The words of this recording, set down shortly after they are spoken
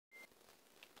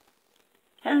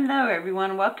Hello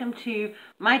everyone, welcome to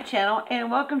my channel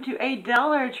and welcome to a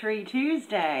Dollar Tree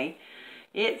Tuesday.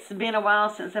 It's been a while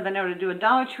since I've been able to do a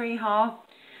Dollar Tree haul.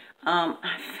 I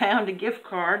found a gift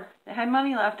card that had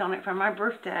money left on it from my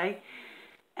birthday.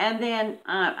 And then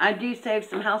I do save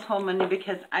some household money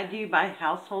because I do buy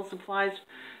household supplies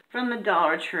from the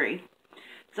Dollar Tree.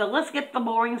 So let's get the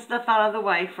boring stuff out of the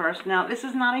way first. Now this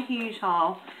is not a huge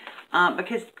haul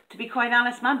because to be quite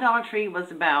honest, my Dollar Tree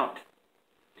was about...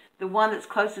 The one that's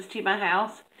closest to my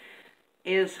house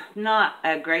is not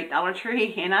a great Dollar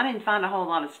Tree, and I didn't find a whole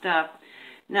lot of stuff.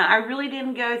 Now, I really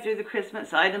didn't go through the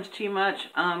Christmas items too much.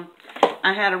 I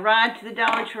had a ride to the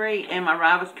Dollar Tree, and my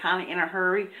ride was kind of in a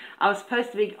hurry. I was supposed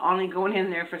to be only going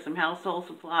in there for some household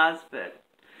supplies, but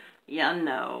yeah,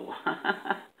 no.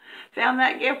 Found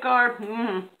that gift card.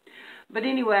 But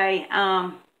anyway,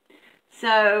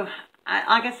 so,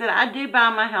 like I said, I do buy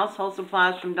my household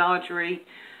supplies from Dollar Tree.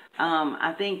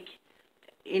 I think,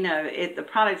 you know, the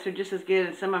products are just as good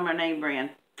as some of them are name brand.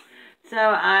 So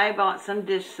I bought some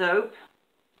dish soap.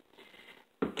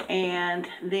 And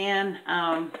then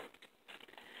I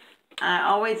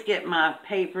always get my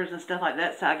papers and stuff like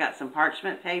that. So I got some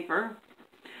parchment paper.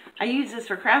 I use this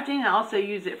for crafting. I also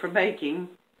use it for baking.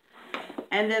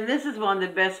 And then this is one of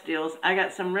the best deals. I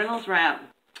got some Reynolds Wrap.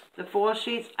 The foil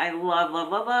sheets. I love, love,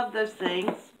 love, love those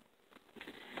things.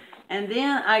 And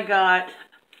then I got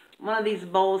one of these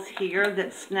bowls here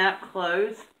that snap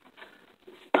close.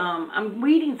 I'm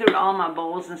weeding through all my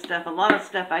bowls and stuff. A lot of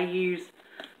stuff I use,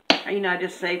 you know, I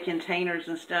just save containers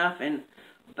and stuff.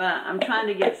 But I'm trying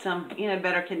to get some, you know,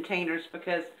 better containers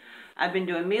because I've been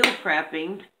doing meal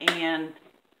prepping. And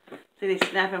see, they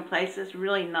snap in place. It's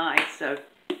really nice. So,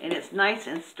 and it's nice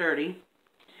and sturdy.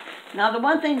 Now, the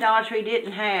one thing Dollar Tree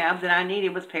didn't have that I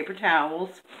needed was paper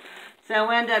towels. So I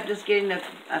wound up just getting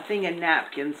a thing of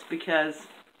napkins because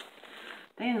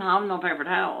they didn't have no paper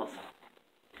towels.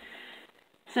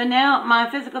 So now my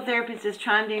physical therapist is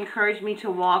trying to encourage me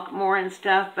to walk more and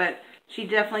stuff, but she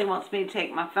definitely wants me to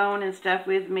take my phone and stuff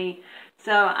with me.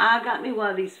 So I got me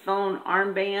one of these phone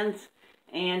armbands,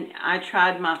 and I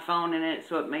tried my phone in it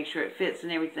so it makes sure it fits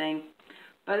and everything.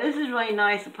 But this is really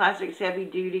nice. The plastic's heavy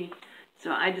duty,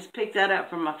 so I just picked that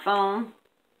up from my phone.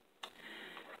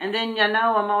 And then, you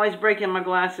know, I'm always breaking my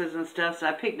glasses and stuff, so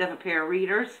I picked up a pair of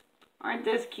readers. Aren't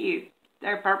those cute?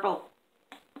 They're purple.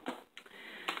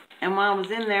 And while I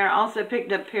was in there, I also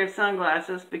picked up a pair of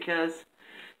sunglasses because,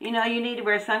 you know, you need to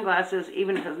wear sunglasses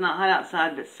even if it's not hot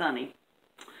outside but sunny.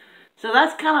 So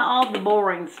that's kind of all the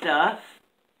boring stuff.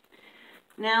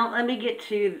 Now, let me get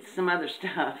to some other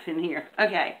stuff in here.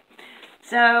 Okay.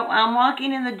 So, I'm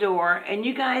walking in the door, and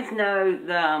you guys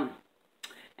know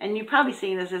and you've probably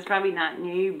seen this, it's probably not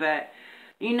new, but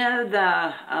you know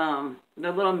the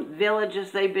little villages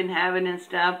they've been having and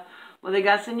stuff. Well, they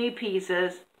got some new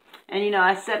pieces, and you know,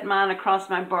 I set mine across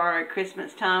my bar at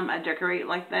Christmas time. I decorate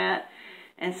like that,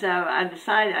 and so I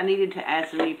decided I needed to add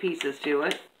some new pieces to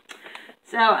it.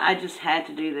 So I just had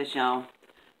to do this, y'all.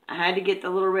 I had to get the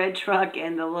little red truck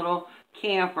and the little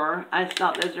camper. I just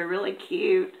thought those are really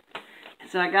cute,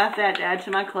 so I got that to add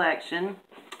to my collection.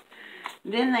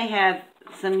 Then they have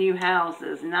some new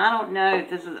houses, and I don't know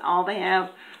if this is all they have,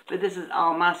 but this is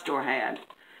all my store had.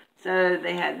 So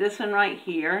they had this one right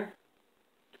here,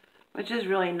 which is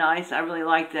really nice. I really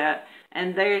like that.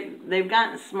 And they've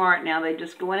gotten smart now. They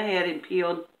just went ahead and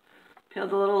peeled the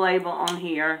little label on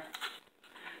here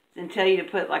and tell you to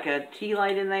put like a tea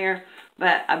light in there,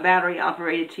 but a battery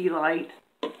operated tea light.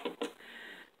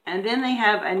 And then they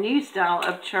have a new style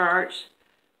of church.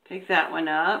 Pick that one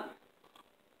up.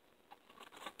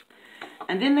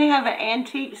 And then they have an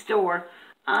antique store.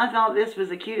 I thought this was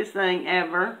the cutest thing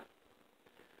ever.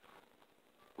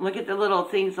 Look at the little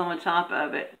things on the top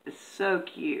of it. It's so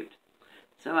cute.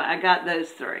 So I got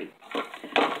those three.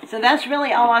 So that's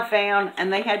really all I found.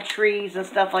 And they had trees and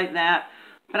stuff like that.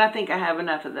 But I think I have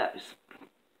enough of those.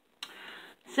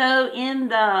 So in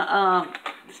the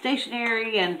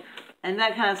stationery and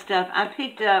that kind of stuff, I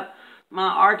picked up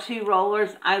my R2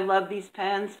 rollers. I love these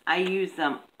pens. I use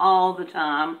them all the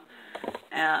time.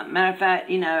 Matter of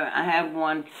fact, you know, I have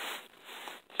one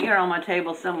here on my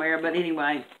table somewhere. But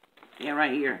anyway... Yeah,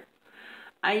 right here.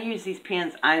 I use these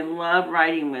pens. I love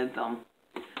writing with them.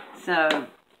 So,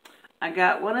 I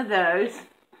got one of those.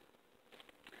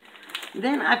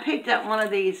 Then I picked up one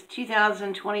of these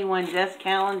 2021 desk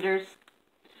calendars.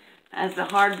 Has the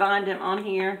hard binding on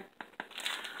here.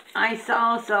 I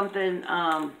saw something,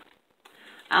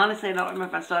 honestly, I don't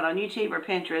remember if I saw it on YouTube or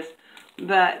Pinterest,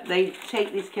 but they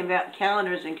take these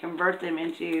calendars and convert them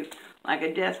into like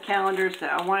a desk calendar, so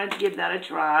I wanted to give that a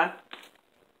try.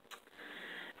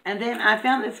 And then I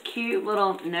found this cute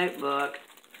little notebook.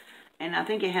 And I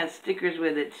think it has stickers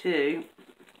with it too.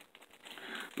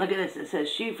 Look at this. It says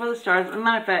shoot for the stars. As a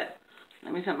matter of fact,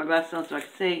 let me put my glasses on so I can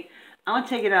see. I want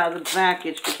to take it out of the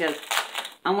package because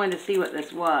I wanted to see what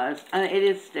this was. It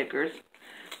is stickers.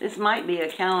 This might be a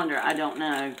calendar. I don't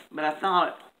know. But I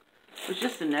thought it was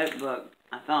just a notebook.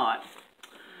 I thought.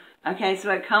 Okay,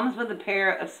 so it comes with a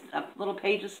pair of little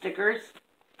page of stickers.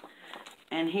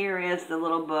 And here is the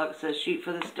little book. It says shoot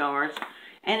for the stars.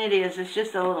 And it is. It's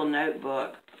just a little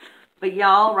notebook. But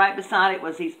y'all, right beside it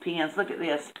was these pens. Look at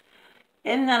this.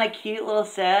 Isn't that a cute little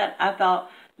set? I thought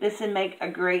this would make a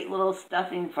great little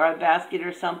stuffing for a basket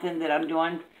or something that I'm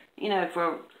doing, you know,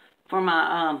 for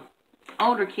my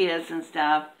older kids and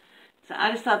stuff. So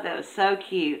I just thought that was so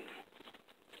cute.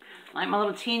 Like my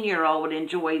little 10-year-old would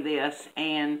enjoy this.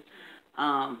 And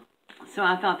so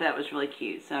I thought that was really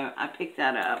cute. So I picked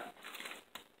that up.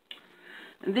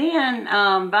 And then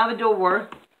by the door,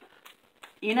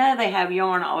 you know they have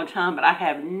yarn all the time, but I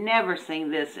have never seen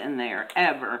this in there,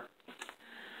 ever.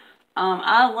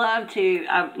 I love to,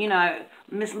 you know,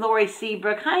 Miss Lori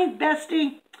Seabrook, hi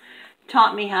bestie,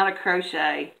 taught me how to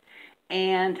crochet.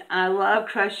 And I love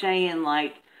crocheting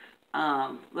like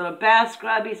little bath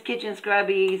scrubbies, kitchen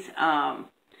scrubbies,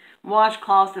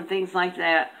 washcloths and things like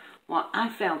that. Well, I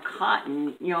found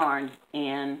cotton yarn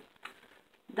in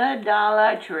the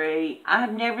Dollar Tree.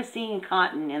 I've never seen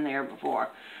cotton in there before.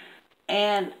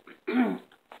 And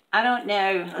I don't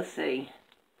know, let's see.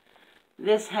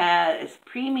 This has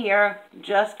Premier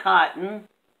Just Cotton.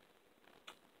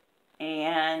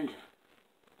 And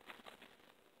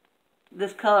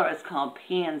this color is called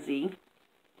Pansy.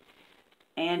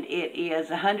 And it is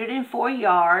 104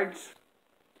 yards.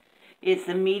 It's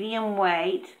a medium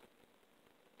weight.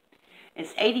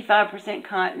 It's 85%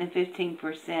 cotton and 15%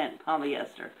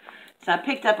 polyester. So I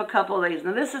picked up a couple of these.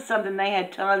 Now this is something they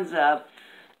had tons of.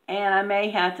 And I may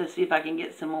have to see if I can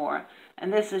get some more.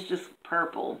 And this is just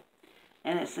purple.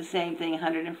 And it's the same thing,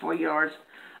 104 yards.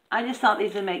 I just thought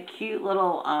these would make cute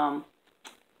little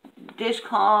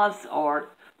dishcloths or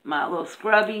my little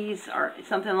scrubbies or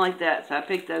something like that. So I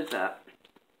picked those up.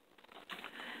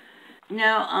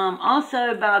 Now,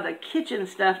 also by the kitchen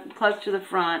stuff close to the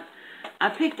front, I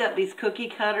picked up these cookie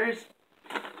cutters.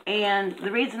 And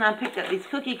the reason I picked up these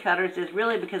cookie cutters is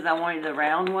really because I wanted the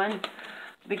round one.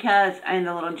 And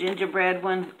the little gingerbread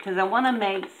one. Because I want to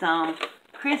make some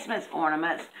Christmas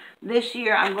ornaments. This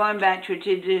year I'm going back to a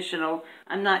traditional.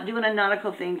 I'm not doing a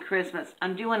nautical themed Christmas.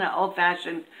 I'm doing an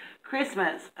old-fashioned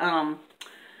Christmas.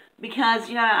 Because,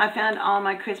 you know, I found all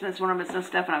my Christmas ornaments and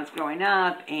stuff when I was growing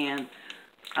up. And,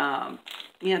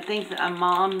 you know, things that my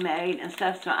mom made and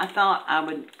stuff. So I thought I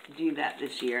would do that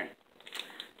this year.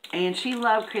 And she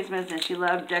loved Christmas and she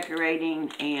loved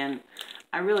decorating. And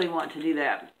I really want to do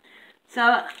that.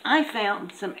 So I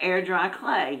found some air dry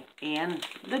clay in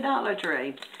the Dollar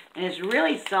Tree. And it's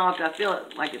really soft. I feel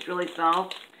like it's really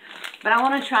soft. But I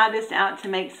want to try this out to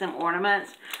make some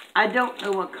ornaments. I don't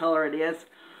know what color it is.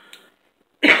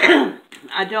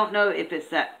 I don't know if it's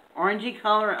that orangey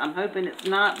color. I'm hoping it's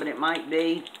not, but it might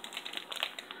be.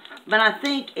 But I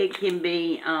think it can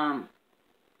be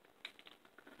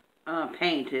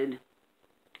painted.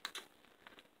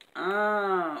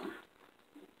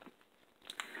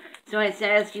 So it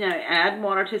says, you know, add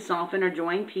water to soften or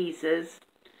join pieces.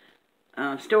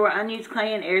 Store unused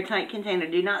clay in airtight container.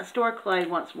 Do not store clay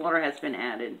once water has been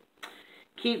added.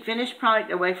 Keep finished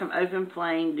product away from open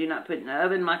flame. Do not put in the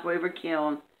oven, microwave, or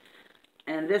kiln.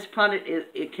 And this product,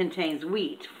 it contains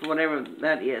wheat, whatever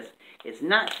that is. It's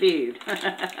not food.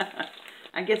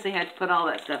 I guess they have to put all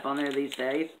that stuff on there these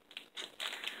days.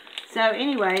 So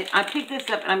anyway, I picked this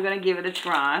up and I'm going to give it a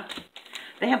try.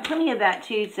 They have plenty of that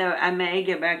too, so I may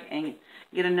go back and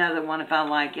get another one if I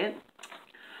like it.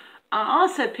 I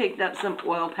also picked up some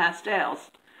oil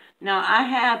pastels. Now, I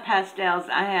have pastels.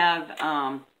 I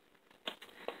have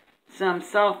some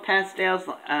soft pastels,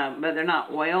 but they're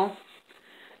not oil.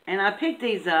 And I picked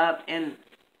these up, and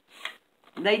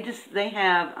they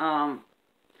have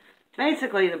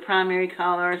basically the primary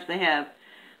colors. They have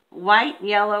white,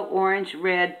 yellow, orange,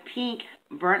 red, pink,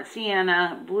 burnt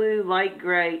sienna, blue, light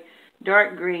gray,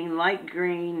 dark green, light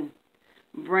green,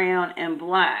 brown, and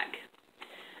black.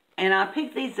 And I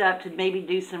picked these up to maybe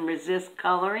do some resist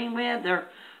coloring with, or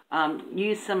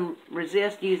use some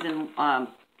resist using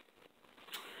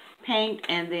paint,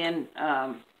 and then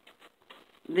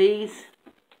these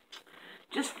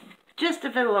just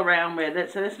to fiddle around with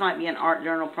it. So this might be an art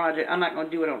journal project. I'm not going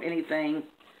to do it on anything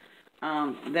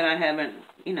that I haven't,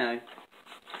 you know.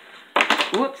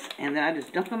 Whoops, and then I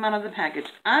just dump them out of the package.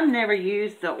 I've never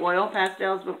used the oil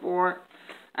pastels before.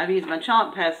 I've used my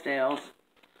chalk pastels,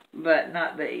 but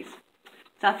not these.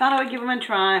 So I thought I would give them a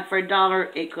try. For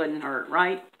 $1, it couldn't hurt,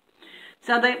 right?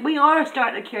 So we are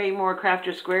starting to carry more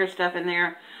Crafter Square stuff in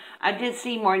there. I did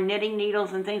see more knitting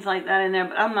needles and things like that in there,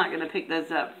 but I'm not going to pick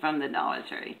those up from the Dollar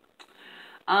Tree.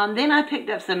 Then I picked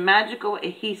up some magical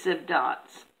adhesive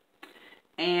dots.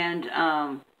 And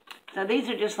so these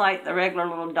are just like the regular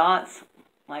little dots,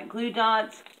 like glue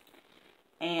dots.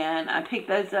 And I picked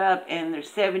those up, and there's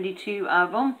 72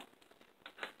 of them.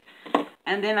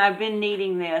 And then I've been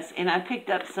needing this, and I picked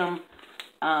up some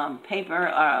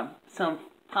paper, some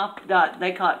pop dot,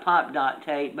 they call it pop dot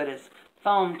tape, but it's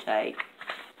foam tape.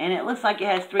 And it looks like it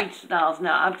has 3 styles.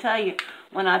 Now, I'll tell you,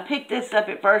 when I picked this up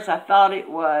at first, I thought it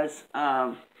was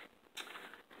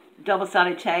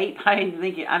double-sided tape. I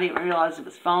didn't realize it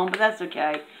was foam, but that's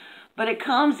okay. But it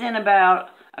comes in about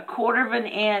 1/4 of an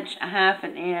inch, 1/2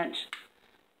 an inch,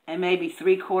 and maybe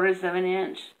 3/4 of an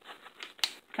inch.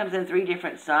 Comes in 3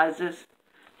 different sizes.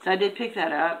 So I did pick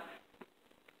that up.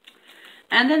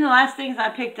 And then the last things I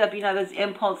picked up, you know, those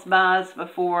impulse buys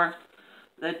before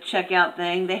the checkout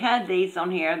thing. They had these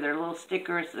on here. They're little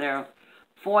stickers. They're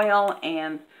foil,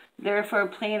 and they're for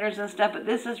planners and stuff. But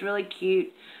this is really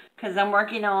cute because I'm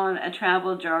working on a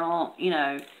travel journal, you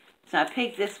know. So I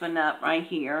picked this one up right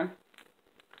here.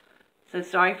 So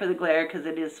sorry for the glare because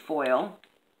it is foil.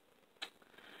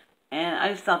 And I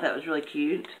just thought that was really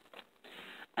cute.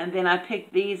 And then I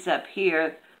picked these up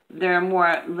here. They're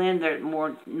more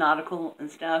nautical and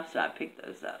stuff, so I picked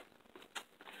those up.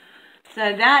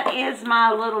 So that is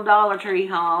my little Dollar Tree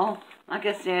haul. Like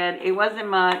I said, it wasn't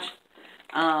much,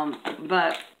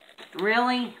 but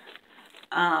really,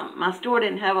 my store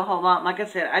didn't have a whole lot. Like I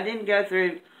said, I didn't go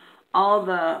through all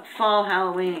the fall,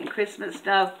 Halloween, and Christmas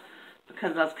stuff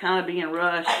because I was kind of being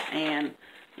rushed. And,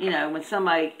 you know, when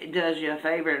somebody does you a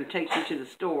favor and takes you to the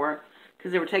store,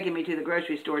 because they were taking me to the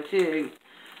grocery store too,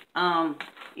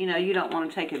 you know, you don't want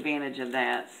to take advantage of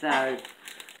that. So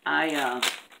I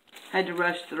had to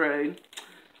rush through.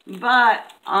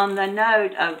 But on the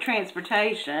note of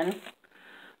transportation,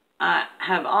 I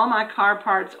have all my car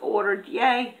parts ordered,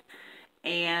 yay,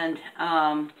 and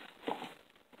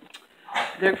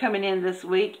they're coming in this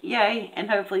week, yay, and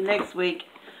hopefully next week,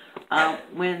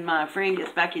 when my friend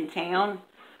gets back in town,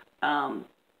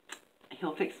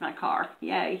 he'll fix my car,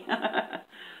 yay.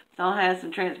 So I'll have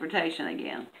some transportation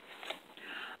again.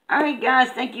 Alright guys,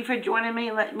 thank you for joining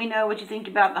me. Let me know what you think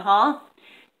about the haul.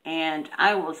 And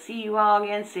I will see you all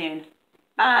again soon.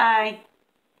 Bye.